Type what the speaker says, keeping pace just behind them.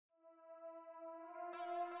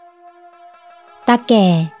าแก่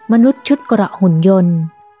มนุษย์ชุดเกราะหุ่นยนต์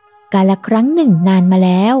กาลครั้งหนึ่งนานมาแ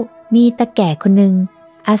ล้วมีตาแก่คนหนึ่ง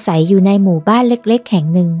อาศัยอยู่ในหมู่บ้านเล็กๆแห่ง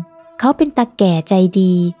หนึ่งเขาเป็นตาแก่ใจ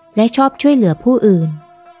ดีและชอบช่วยเหลือผู้อื่น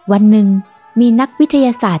วันหนึ่งมีนักวิทย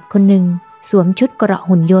าศาสตร์คนหนึ่งสวมชุดเกราะ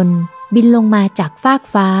หุ่นยนต์บินลงมาจากฟาก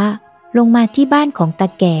ฟ้าลงมาที่บ้านของตา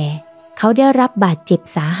แก่เขาได้รับบาดเจ็บ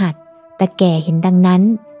สาหัสตาแก่เห็นดังนั้น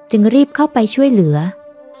จึงรีบเข้าไปช่วยเหลือ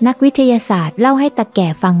นักวิทยาศาสตร์เล่าให้ตาแก่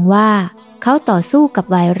ฟังว่าเขาต่อสู้กับ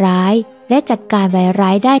วายร้ายและจัดการวายร้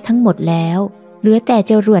ายได้ทั้งหมดแล้วเหลือแต่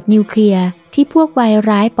จรวดนิวเคลียร์ที่พวกวาย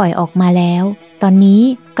ร้ายปล่อยออกมาแล้วตอนนี้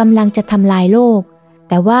กำลังจะทำลายโลก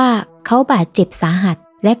แต่ว่าเขาบาดเจ็บสาหัส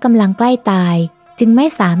และกำลังใกล้ตายจึงไม่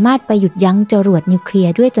สามารถไปหยุดยั้งจรวดนิวเคลีย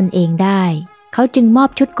ร์ด้วยตนเองได้เขาจึงมอบ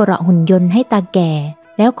ชุดเกราะหุ่นยนต์ให้ตาแก่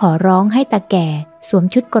แล้วขอร้องให้ตาแก่สวม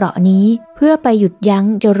ชุดเกราะนี้เพื่อไปหยุดยั้ง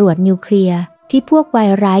จรวดนิวเคลียร์ที่พวกวาย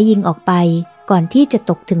ร้ายยิงออกไปก่อนที่จะ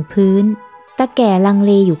ตกถึงพื้นตาแก่ลังเ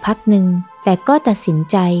ลอยู่พักหนึ่งแต่ก็ตัดสิน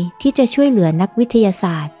ใจที่จะช่วยเหลือนักวิทยาศ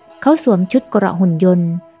าสตร์เขาสวมชุดเกราะหุ่นยนต์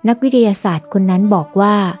นักวิทยาศาสตร์คนนั้นบอก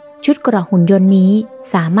ว่าชุดเกราะหุ่นยนต์นี้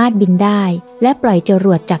สามารถบินได้และปล่อยจร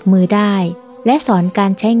วดจากมือได้และสอนกา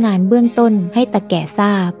รใช้งานเบื้องต้นให้ตาแก่ทร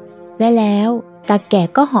าบและแล้วตาแก่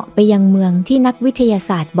ก็เหาะไปยังเมืองที่นักวิทยา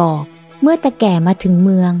ศาสตร์บอกเมื่อตาแก่มาถึงเ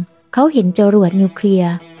มืองเขาเห็นจรวดนิวเคลีย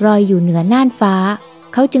ร์ลอยอยู่เหนือน่านฟ้า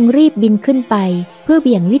เขาจึงรีบบินขึ้นไปเพื่อเ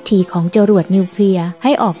บี่ยงวิถีของจรวดนิวเคลียร์ใ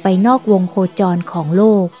ห้ออกไปนอกวงโคจรของโล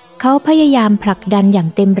กเขาพยายามผลักดันอย่าง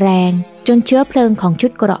เต็มแรงจนเชื้อเพลิงของชุ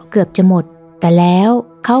ดเกราะเกือบจะหมดแต่แล้ว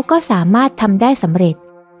เขาก็สามารถทำได้สำเร็จ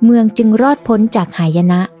เมืองจึงรอดพ้นจากหาย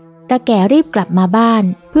นะตาแก่รีบกลับมาบ้าน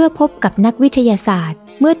เพื่อพบกับนักวิทยาศาสตร์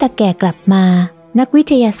เมื่อตาแก่กลับมานักวิ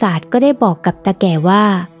ทยาศาสตร์ก็ได้บอกกับตาแก่ว่า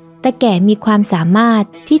ตาแก่มีความสามารถ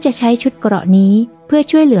ที่จะใช้ชุดเกราะนี้เพื่อ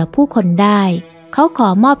ช่วยเหลือผู้คนได้เขาขอ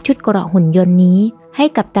มอบชุดเกราะหุ่นยนต์นี้ให้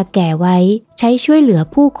กับตาแก่ไว้ใช้ช่วยเหลือ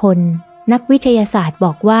ผู้คนนักวิทยาศาสตร์บ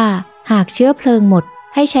อกว่าหากเชื้อเพลิงหมด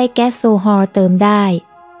ให้ใช้แก๊สโซฮอลเติมได้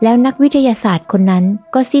แล้วนักวิทยาศาสตร์คนนั้น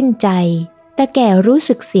ก็สิ้นใจตาแก่รู้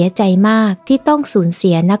สึกเสียใจมากที่ต้องสูญเสี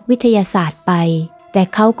ยนักวิทยาศาสตร์ไปแต่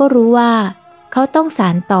เขาก็รู้ว่าเขาต้องสา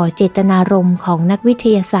นต่อเจตนารมณ์ของนักวิท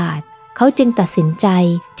ยาศาสตร์เขาจึงตัดสินใจ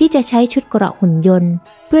ที่จะใช้ชุดเกราะหุ่นยนต์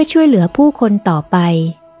เพื่อช่วยเหลือผู้คนต่อไป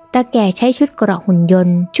ตาแก่ใช้ชุดเกราะหุ่นยน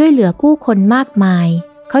ต์ช่วยเหลือผู้คนมากมาย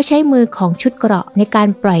เขาใช้มือของชุดเกราะในการ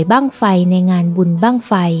ปล่อยบั้งไฟในงานบุญบั้ง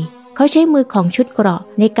ไฟเขาใช้มือของชุดเกราะ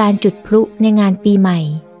ในการจุดพลุในงานปีใหม่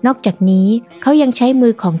นอกจากนี้เขายังใช้มื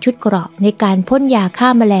อของชุดเกราะในการพ่นยาฆ่า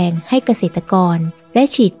แมลงให้เกษตรกรและ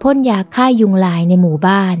ฉีดพ่นยาฆ่ายุงลายในหมู่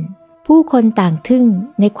บ้านผู้คนต่างทึ่ง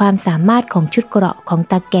ในความสามารถของชุดเกราะของ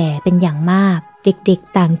ตาแก่เป็นอย่างมากเด็ก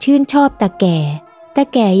ๆต่างชื่นชอบตาแ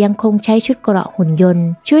ก่ยังคงใช้ชุดเกราะหุ่นยนต์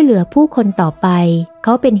ช่วยเหลือผู้คนต่อไปเข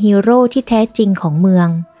าเป็นฮีโร่ที่แท้จริงของเมือง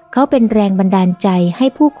เขาเป็นแรงบันดาลใจให้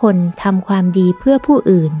ผู้คนทำความดีเพื่อผู้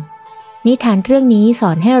อื่นนิทานเรื่องนี้ส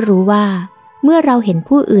อนให้รู้ว่าเมื่อเราเห็น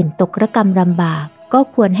ผู้อื่นตกระกำลำบากก็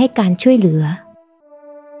ควรให้การช่วยเหลือ